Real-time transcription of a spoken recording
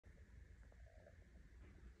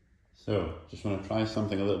So, just want to try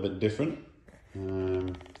something a little bit different.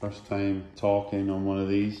 First time talking on one of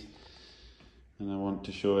these, and I want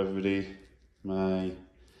to show everybody my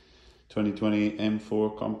 2020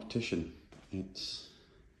 M4 competition. It's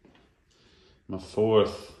my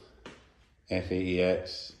fourth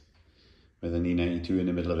F80X with an E92 in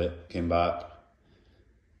the middle of it. Came back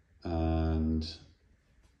and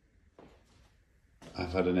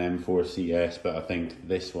I've had an M4 CS, but I think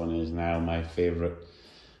this one is now my favourite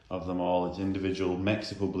of them all. It's individual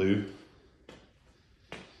Mexico blue,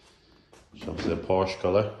 which is obviously a Porsche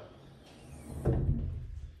colour.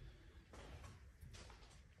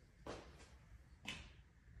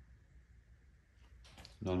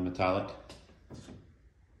 Non-metallic.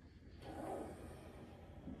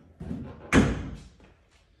 And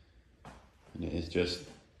it is just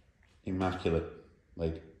immaculate,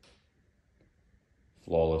 like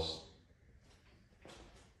flawless.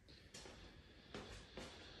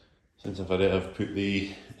 Since I've had it, I've put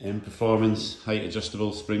the M Performance height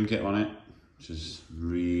adjustable spring kit on it, which has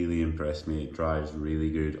really impressed me. It drives really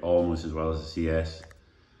good, almost as well as the CS.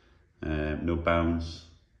 No bounce,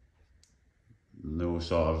 no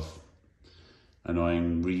sort of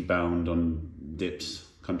annoying rebound on dips,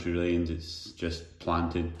 country lanes. It's just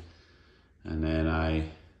planted. And then I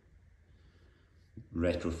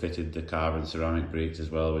retrofitted the carbon ceramic brakes as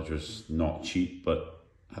well, which was not cheap, but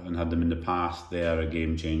having had them in the past, they are a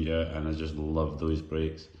game changer, and I just love those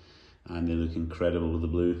brakes, and they look incredible with the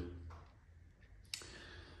blue.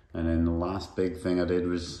 And then the last big thing I did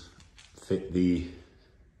was fit the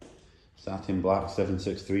satin black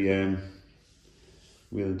 763M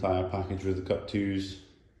wheel and tyre package with the Cut 2s,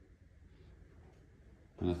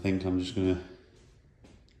 and I think I'm just gonna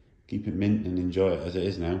keep it mint and enjoy it as it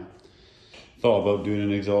is now. Thought about doing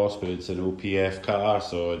an exhaust, but it's an OPF car,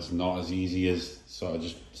 so it's not as easy as sort of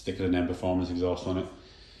just sticking an M Performance exhaust on it.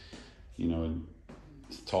 You know, and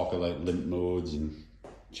talk of like limp modes and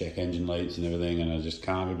check engine lights and everything, and I just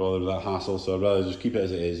can't be bothered with that hassle, so I'd rather just keep it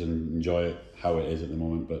as it is and enjoy it how it is at the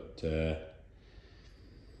moment. But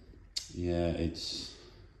yeah, it's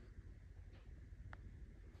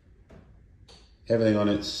everything on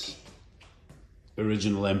its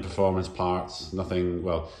original M Performance parts. Nothing,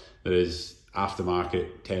 well, there is aftermarket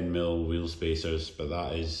 10mm wheel spacers, but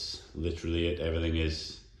that is literally it. Everything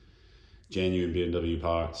is genuine BMW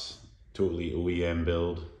parts, totally OEM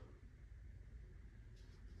build.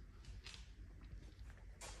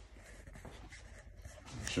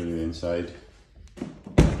 I'll show you the inside.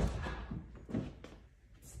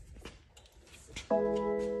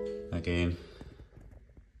 Again,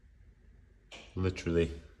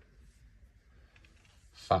 literally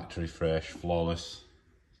factory fresh, flawless.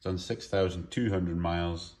 It's done 6,200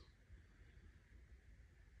 miles.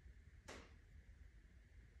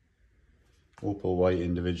 Opal white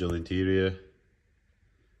individual interior.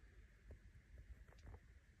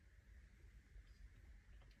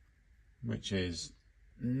 Which is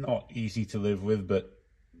not easy to live with, but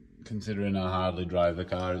considering I hardly drive the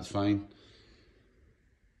car, it's fine.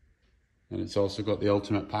 And it's also got the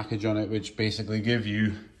ultimate package on it, which basically gives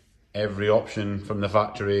you every option from the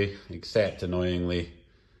factory, except annoyingly,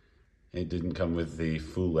 it didn't come with the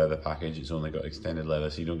full leather package. It's only got extended leather,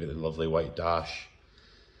 so you don't get the lovely white dash.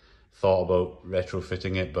 Thought about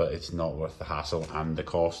retrofitting it, but it's not worth the hassle and the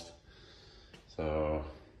cost. So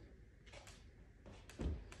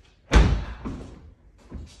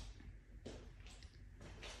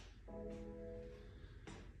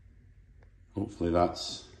hopefully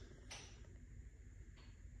that's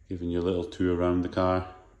giving you a little tour around the car.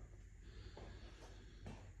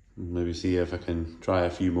 Maybe see if I can try a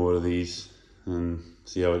few more of these and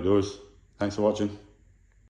see how it goes. Thanks for watching.